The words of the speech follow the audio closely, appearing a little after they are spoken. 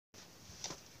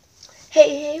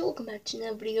Hey, welcome back to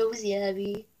another video with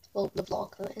zeethabee, well, the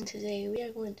vlogger, and today we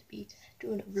are going to be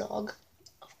doing a vlog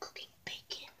of cooking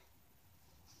bacon.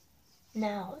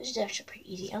 Now, this is actually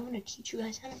pretty easy. I'm going to teach you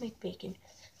guys how to make bacon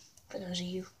for those of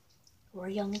you who are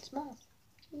young and small.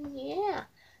 Yeah,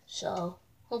 so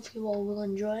hopefully you all will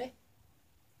enjoy.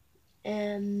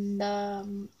 And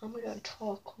I'm going to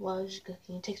talk while I was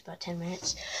cooking. It takes about 10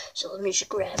 minutes, so let me just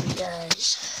grab you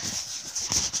guys.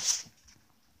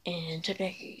 And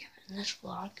today, in this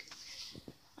vlog,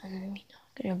 I'm going to be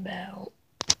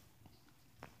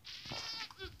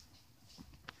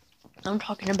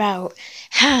talking about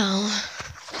how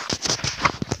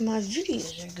my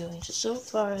videos are going. So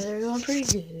far, they're going pretty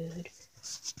good.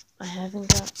 I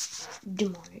haven't got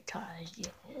demonetized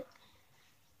yet.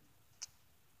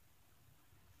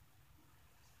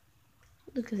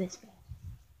 Look at this guy.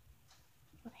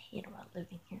 What I hate about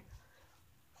living here.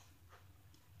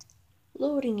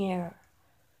 Loading error.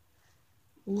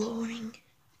 Loading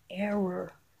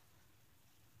error.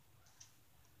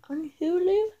 On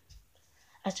Hulu?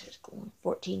 After school in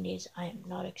 14 days, I am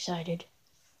not excited.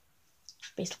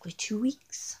 Basically 2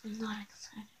 weeks. I'm not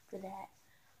excited for that.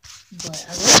 But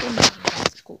I will make a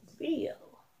back to school video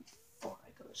before I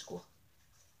go to school.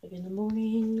 Like in the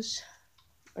mornings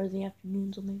or the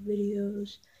afternoons I'll make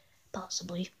videos.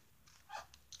 Possibly.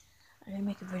 I didn't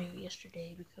make a video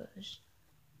yesterday because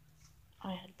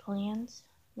I had plans.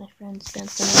 My friend spent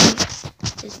the night.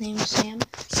 His name is Sam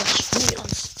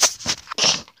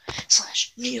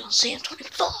 /Neon Sam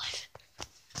 25.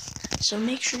 So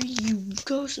make sure you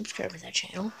go subscribe to that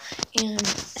channel, and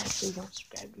actually don't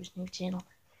subscribe to his new channel.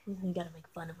 You gotta make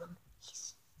fun of him.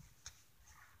 He's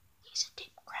a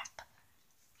damn crap.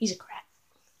 He's a crap.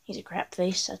 He's a crap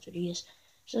face. That's what he is.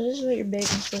 So this is what your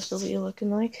bacon's supposed to be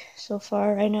looking like so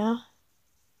far right now.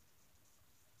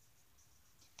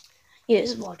 Yeah,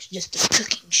 this vlog's just a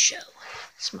cooking show.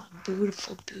 It's my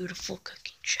beautiful, beautiful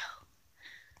cooking show.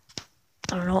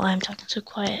 I don't know why I'm talking so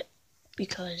quiet,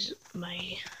 because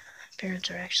my parents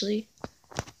are actually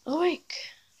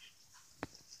awake.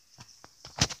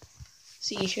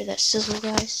 See, you hear that sizzle,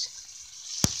 guys?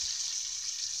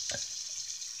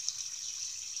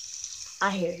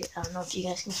 I hear it. I don't know if you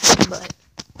guys can hear it, but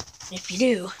if you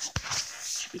do, it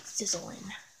should be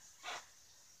sizzling.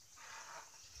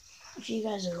 If you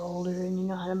guys are older and you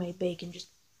know how to make bacon,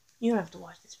 you don't have to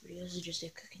watch this video. This is just a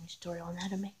cooking tutorial on how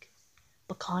to make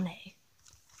bacon.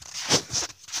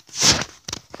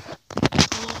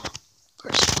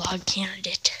 First vlog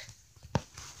candidate.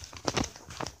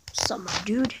 What's up, my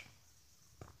dude?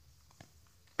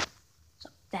 What's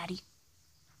up, fatty?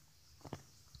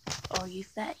 Are you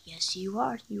fat? Yes, you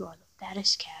are. You are the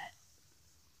fattest cat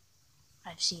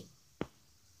I've seen.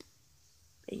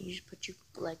 And you just put your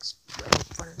legs right in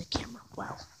front of the camera.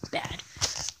 Wow, bad.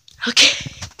 Okay.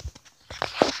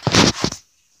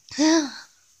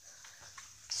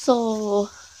 So,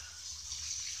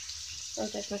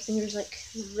 okay, my finger's like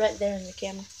right there in the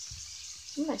camera.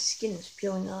 My skin is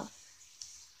peeling off.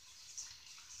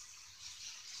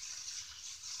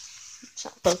 It's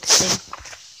not focusing.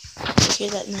 You hear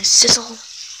that nice sizzle?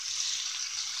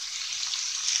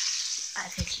 I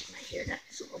think you might hear that.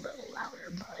 It's a little bit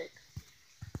louder, but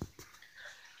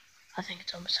I think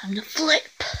it's almost time to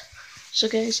flip. So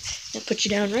guys, I'm gonna put you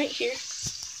down right here.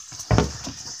 A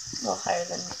little higher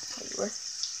than where you were.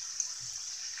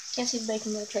 Can't see the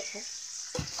bacon by the tripod.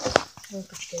 I'm gonna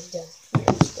put you guys down here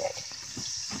instead.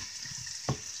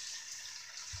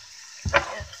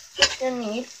 What you're gonna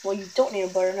need, well, you don't need a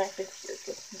butter knife if you're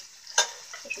cooking.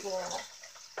 What you're gonna want.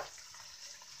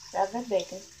 Grab that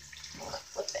bacon,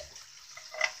 flip it.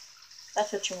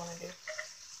 That's what you want to do.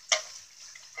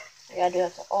 You gotta do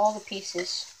that to all the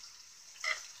pieces.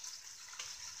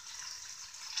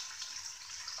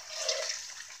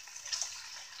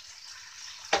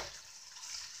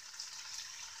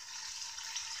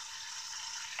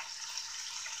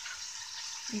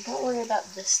 And don't worry about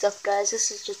this stuff, guys.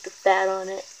 This is just the fat on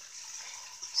it.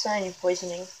 It's not any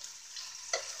poisoning.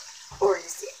 Or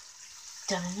is it?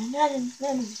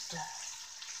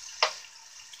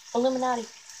 Illuminati.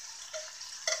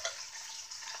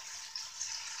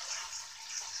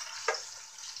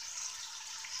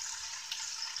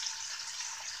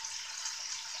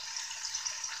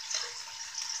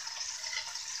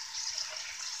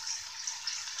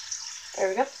 There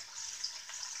we go.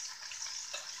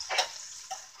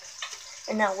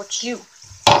 And now what you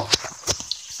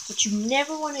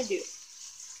never want to do,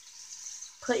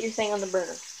 put your thing on the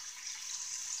burner.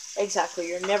 Exactly,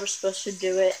 you're never supposed to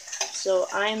do it. So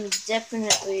I'm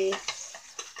definitely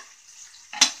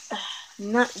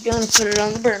not gonna put it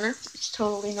on the burner. It's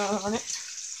totally not on it.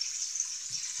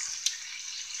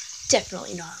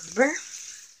 definitely not on the burner.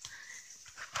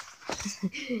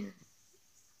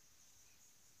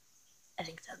 I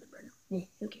think it's on the burner. Yeah,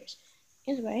 who cares?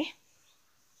 Anyway,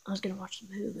 I was gonna watch some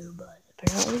Hulu, but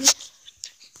apparently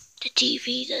the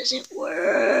TV doesn't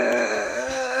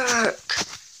work.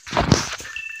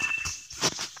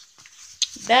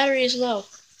 Battery is low.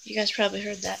 You guys probably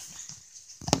heard that.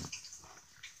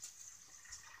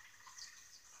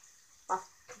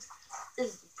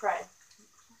 This is Pride.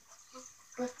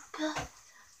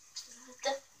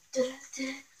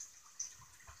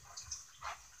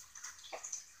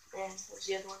 And what's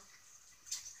the other one?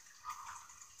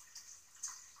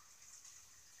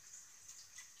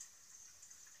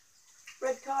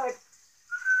 Red card.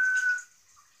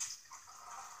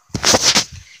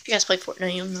 If you guys play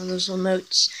Fortnite, you'll know those little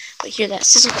notes. But hear that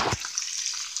sizzle.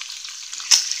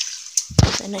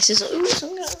 That nice sizzle. Ooh,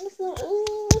 some got on the front.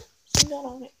 Ooh, some got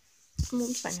on it.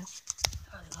 It's fine now.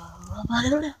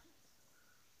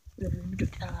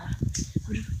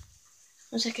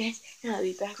 One second, and I'll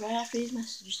be back right after these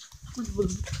messages. And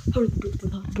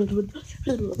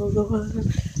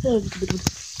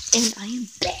I am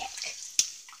back.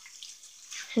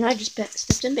 And I just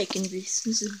stepped in bacon grease.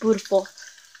 This is beautiful.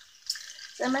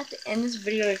 So I'm at the end of this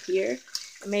video right here.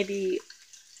 And maybe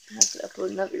I have to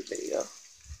upload another video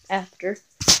after.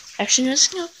 Actually, no, it's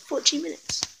going to 14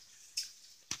 minutes.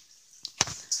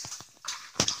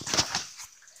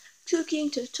 Cooking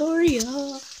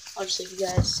tutorial. I'll just leave you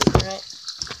guys sitting right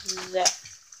there.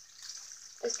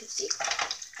 As you can see,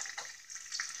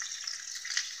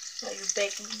 what your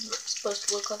bacon is supposed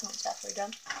to look like when it's halfway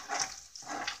done.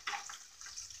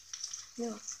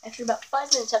 No, after about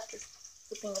 5 minutes after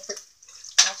flipping the fruit.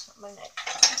 That's not my knife.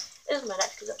 It is my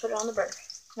knife because I put it on the burner.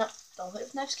 No, don't play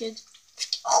with knives, kids.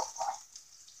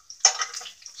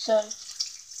 So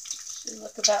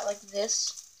look about like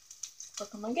this.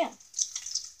 Cook them again.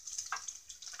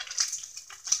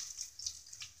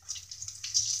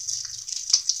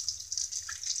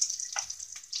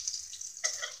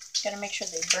 Gotta make sure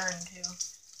they burn too.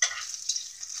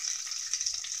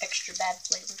 Extra bad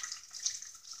flavor.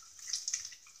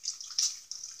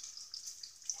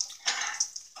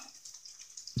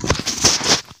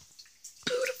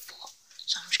 Beautiful.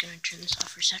 So I'm just gonna turn this off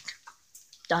for a sec.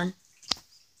 Done.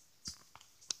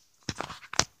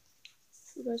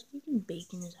 So guys, making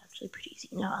bacon is actually pretty easy.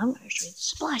 Now I'm gonna show you the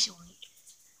supplies you'll need.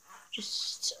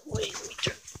 Just wait, let me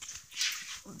turn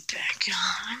it back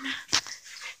on.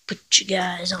 Put you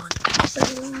guys on.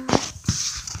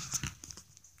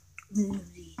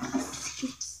 Move these.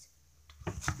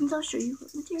 And I'll show you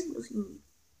what materials you need.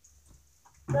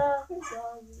 So here's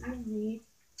all you need.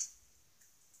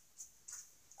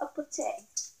 A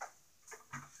pate.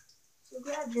 So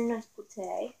grab your nice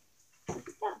pate. Put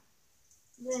it down.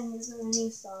 Then you're gonna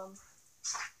need some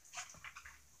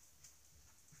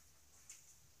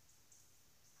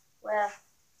well,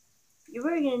 you're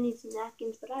really gonna need some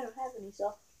napkins, but I don't have any,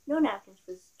 so no napkins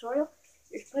for this tutorial.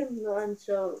 You're just put them on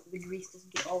so the grease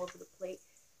doesn't get all over the plate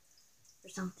or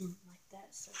something like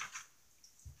that. So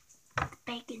the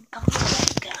bacon comes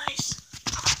back, guys.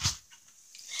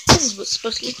 This is what it's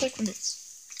supposed to look like when it's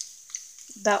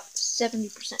about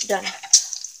 70% done.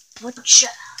 Whatcha?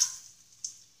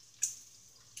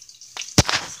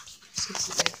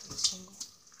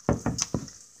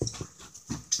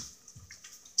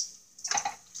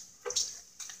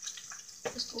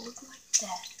 Just look like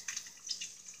that.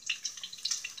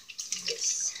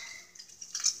 Yes.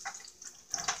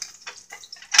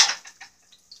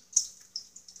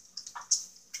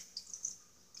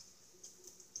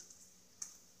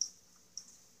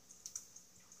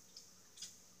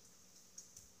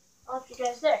 I'll have you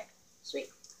guys there. Sweet.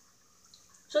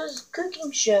 So this is a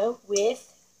cooking show with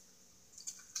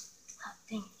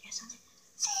dang it, guess on it.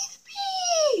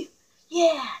 Zeethabee!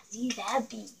 Yeah,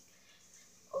 Zeethabee.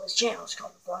 Well, this channel is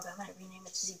called the vlog. I might rename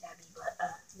it to Zeethabee, but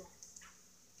no.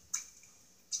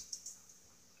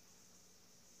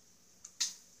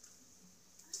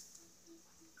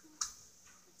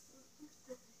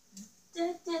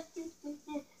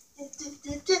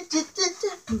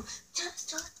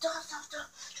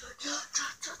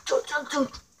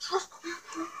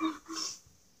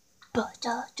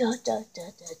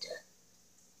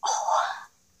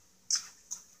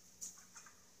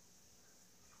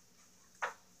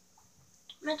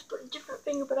 I meant to put a different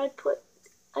finger, but I put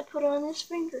it on this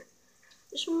finger.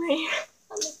 This one right here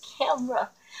on the camera.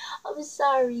 I'm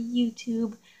sorry,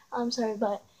 YouTube. I'm sorry,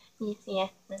 but yeah,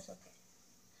 that's okay.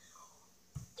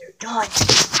 They're done.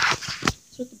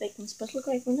 That's what the bacon's supposed to look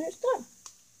like when it's done.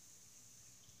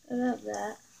 About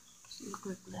that. So look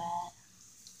like that.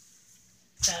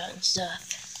 That and stuff.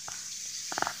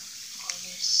 All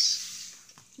this.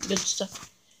 Good stuff.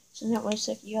 So that way,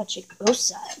 so you gotta check both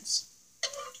sides.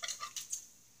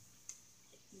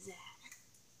 Like that.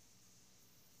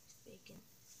 Bacon.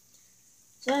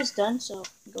 So that's done. So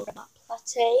go to my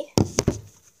pate.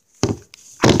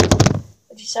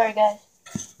 But sorry, guys.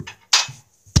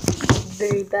 I'm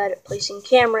very bad at placing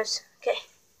cameras. Okay.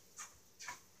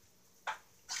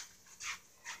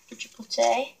 Get your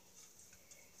pate.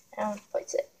 And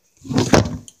place it.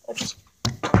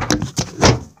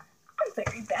 I'm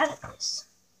very bad at this.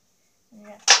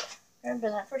 Yeah. Remember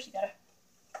that first you gotta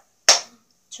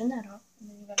turn that off, and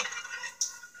then you gotta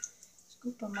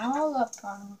scoop them all up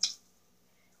on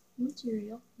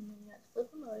material, and then you gotta flip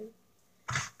them over,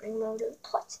 bring them over to the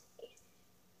plate.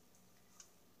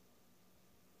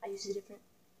 I use a different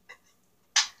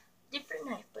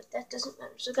knife, but that doesn't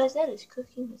matter. So guys, that is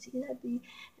cooking with zeethabee,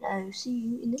 and I will see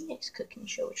you in the next cooking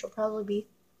show, which will probably be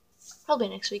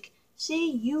next week.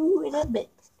 See you in a bit.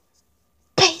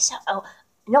 Peace out. Oh,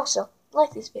 and also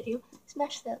like this video,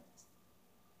 smash that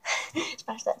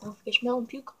notification bell and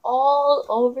puke all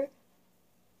over.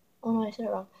 Oh no, I said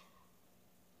it wrong.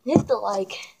 Hit the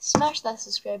like, smash that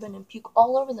subscribe button, and puke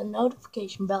all over the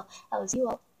notification bell. I will see you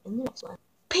all in the next one.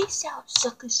 Peace out,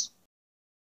 suckers.